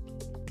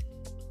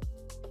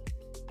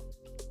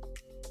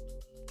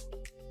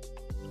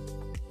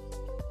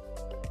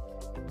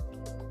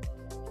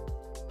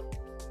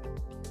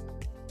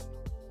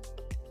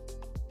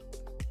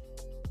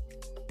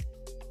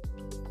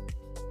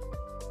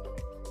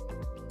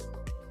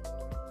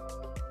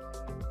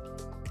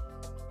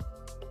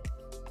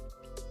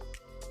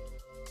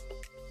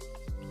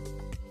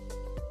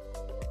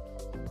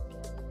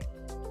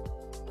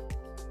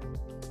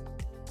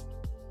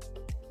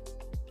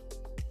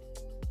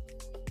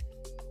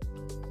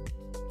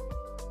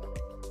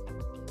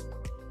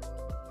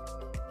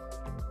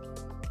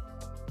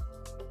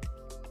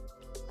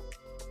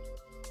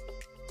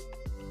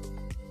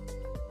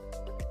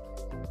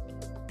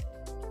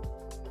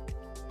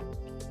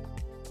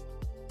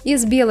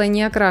 Из белой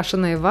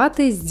неокрашенной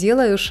ваты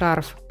сделаю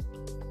шарф.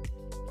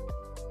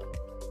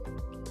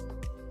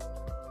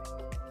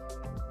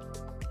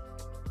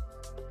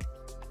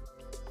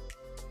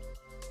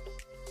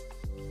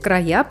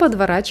 Края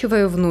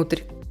подворачиваю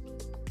внутрь.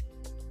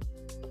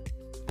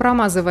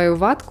 Промазываю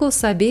ватку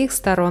с обеих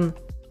сторон.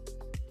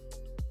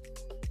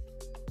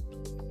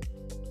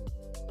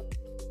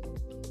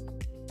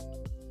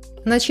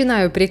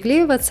 Начинаю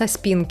приклеивать со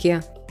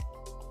спинки.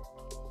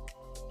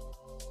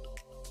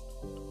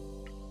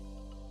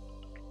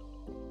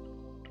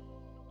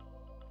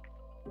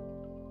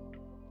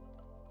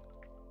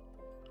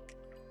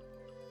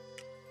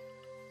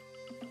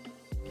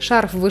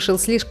 Шарф вышел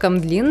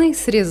слишком длинный,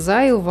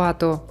 срезаю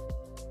вату.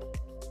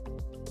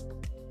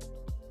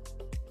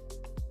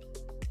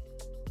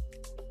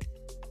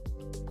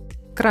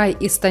 Край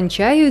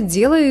истончаю,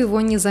 делаю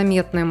его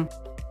незаметным.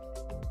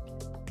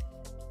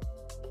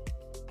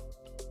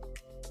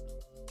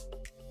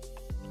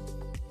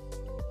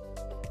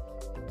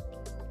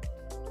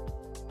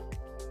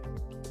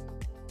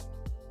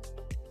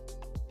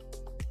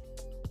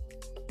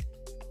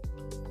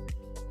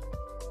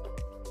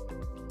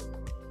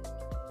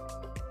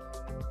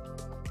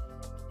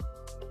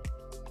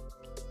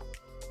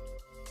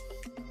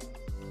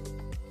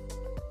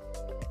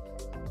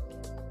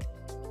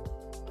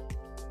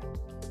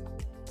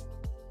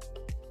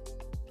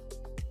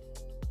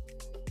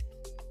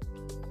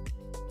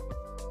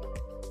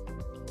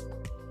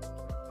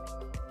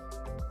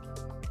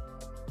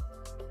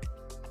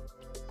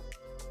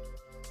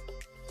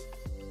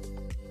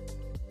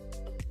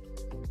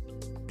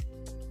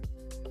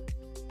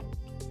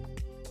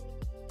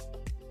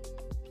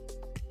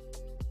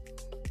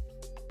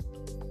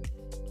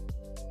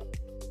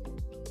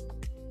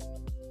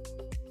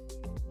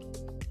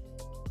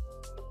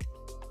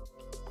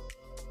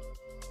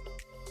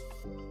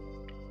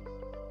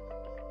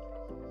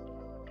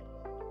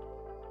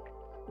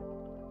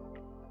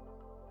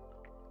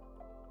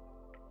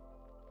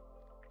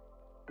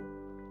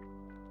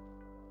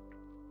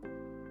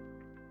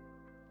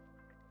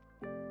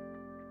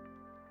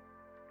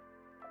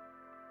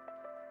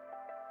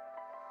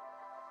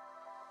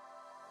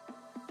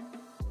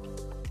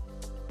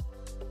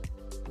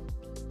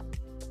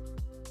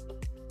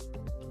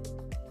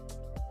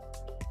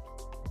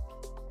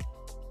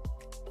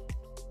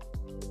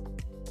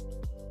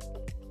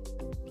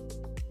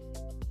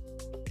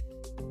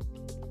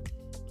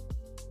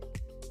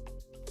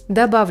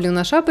 Добавлю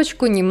на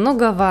шапочку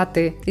немного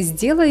ваты,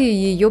 сделаю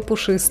ее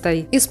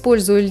пушистой.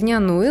 Использую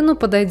льняную, но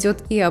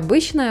подойдет и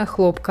обычная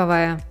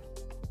хлопковая.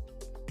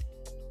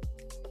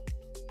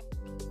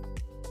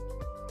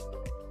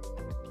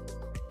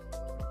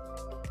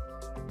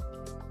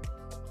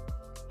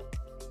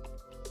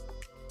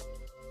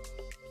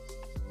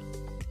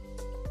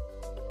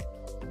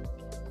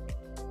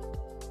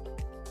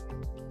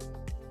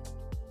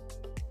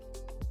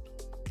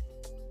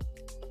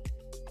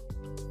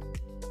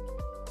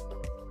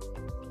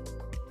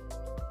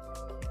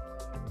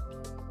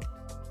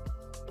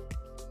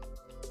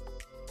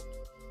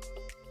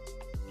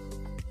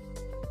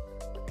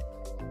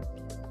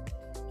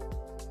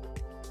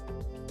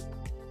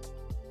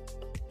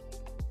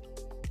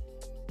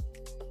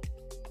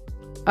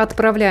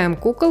 Отправляем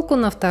куколку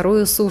на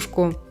вторую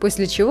сушку,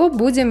 после чего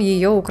будем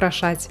ее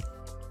украшать.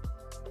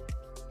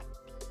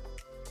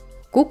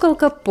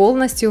 Куколка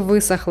полностью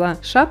высохла,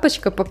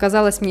 шапочка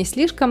показалась мне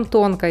слишком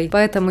тонкой,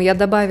 поэтому я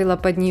добавила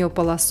под нее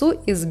полосу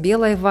из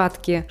белой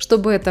ватки,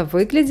 чтобы это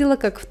выглядело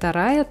как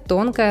вторая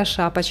тонкая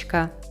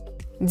шапочка.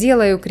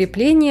 Делаю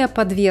крепление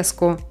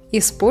подвеску.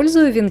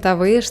 Использую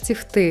винтовые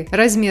штифты.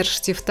 Размер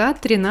штифта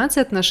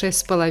 13 на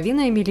 6,5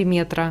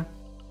 мм.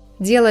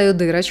 Делаю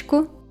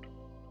дырочку.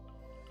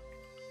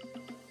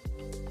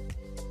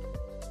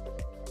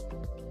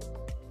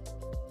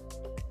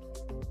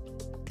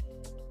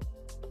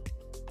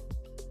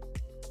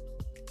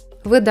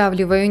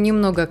 Выдавливаю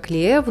немного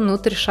клея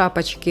внутрь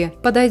шапочки.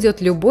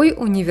 Подойдет любой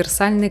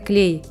универсальный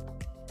клей.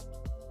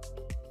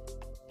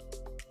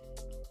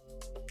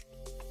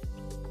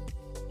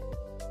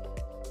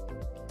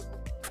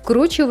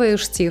 Вкручиваю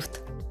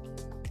штифт.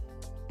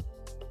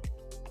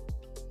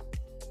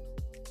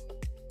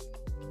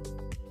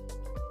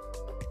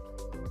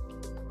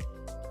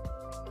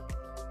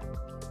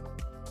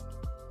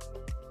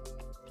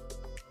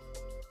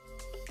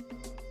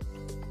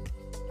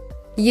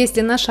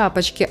 Если на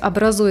шапочке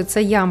образуется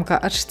ямка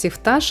от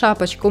штифта,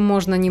 шапочку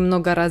можно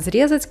немного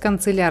разрезать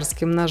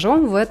канцелярским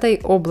ножом в этой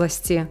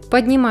области.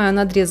 Поднимаю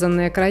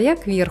надрезанные края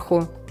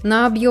кверху.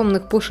 На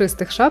объемных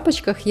пушистых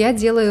шапочках я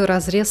делаю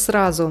разрез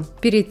сразу,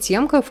 перед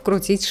тем, как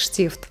вкрутить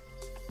штифт.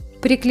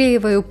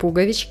 Приклеиваю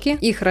пуговички,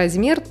 их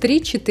размер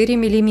 3-4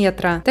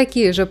 мм.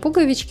 Такие же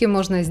пуговички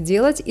можно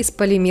сделать из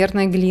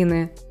полимерной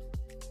глины.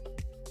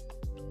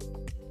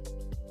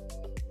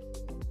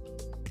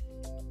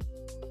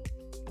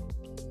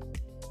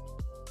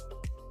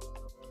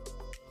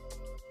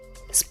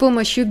 С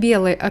помощью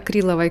белой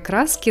акриловой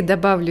краски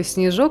добавлю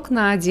снежок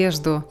на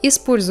одежду.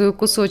 Использую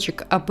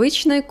кусочек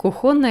обычной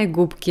кухонной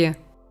губки.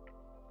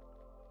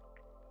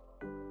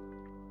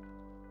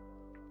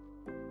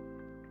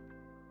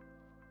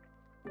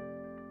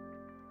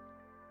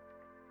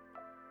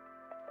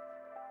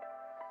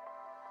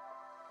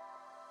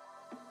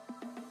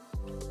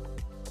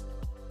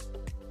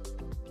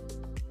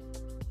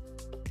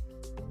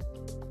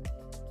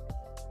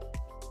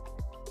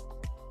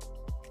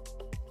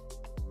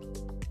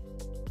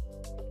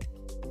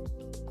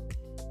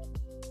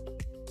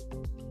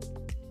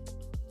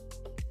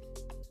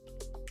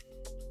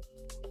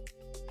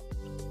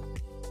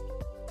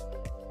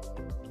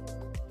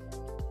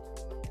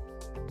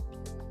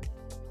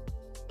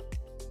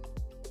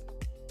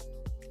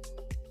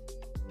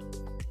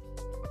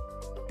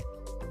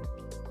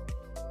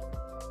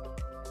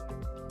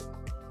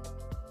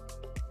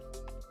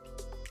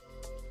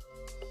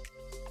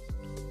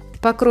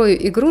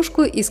 Покрою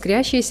игрушку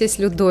искрящейся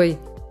слюдой.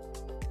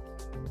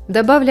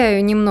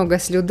 Добавляю немного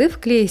слюды в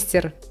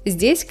клейстер.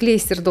 Здесь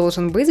клейстер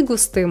должен быть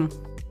густым.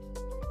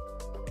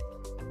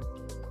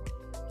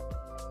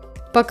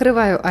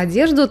 Покрываю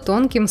одежду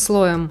тонким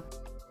слоем.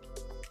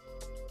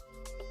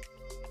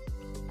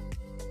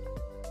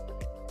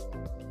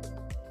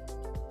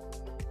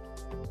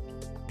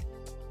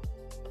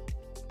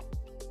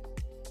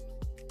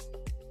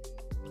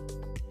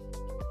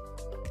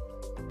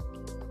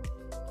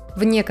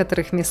 В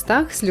некоторых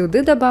местах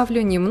слюды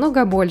добавлю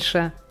немного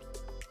больше.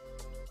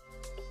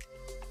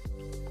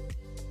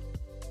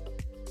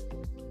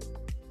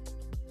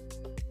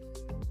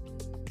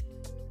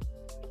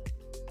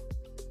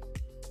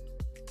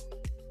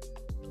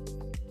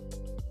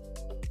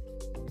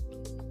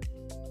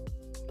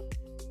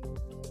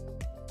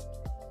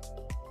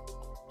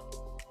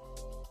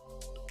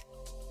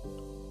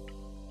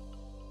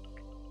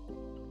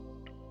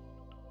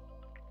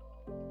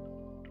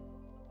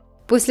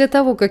 После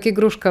того, как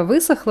игрушка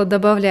высохла,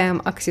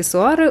 добавляем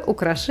аксессуары,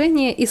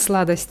 украшения и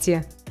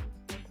сладости.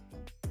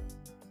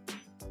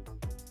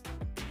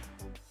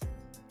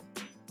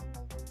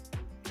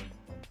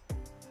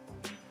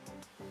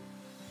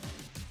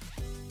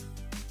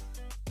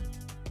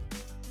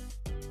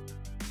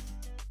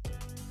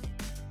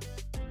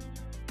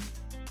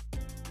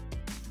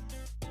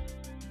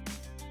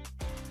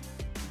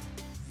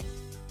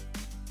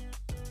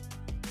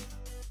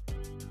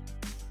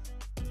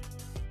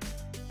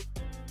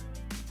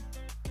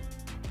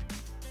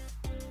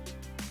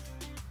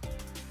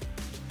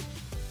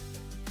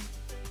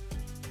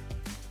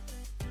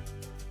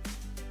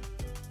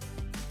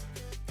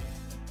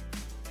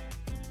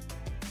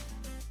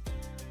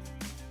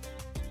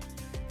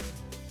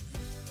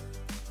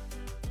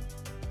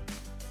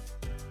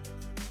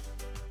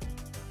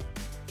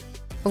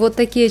 Вот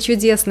такие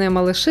чудесные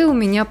малыши у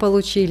меня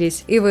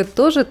получились, и вы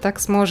тоже так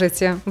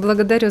сможете.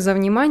 Благодарю за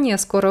внимание,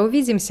 скоро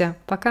увидимся,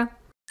 пока!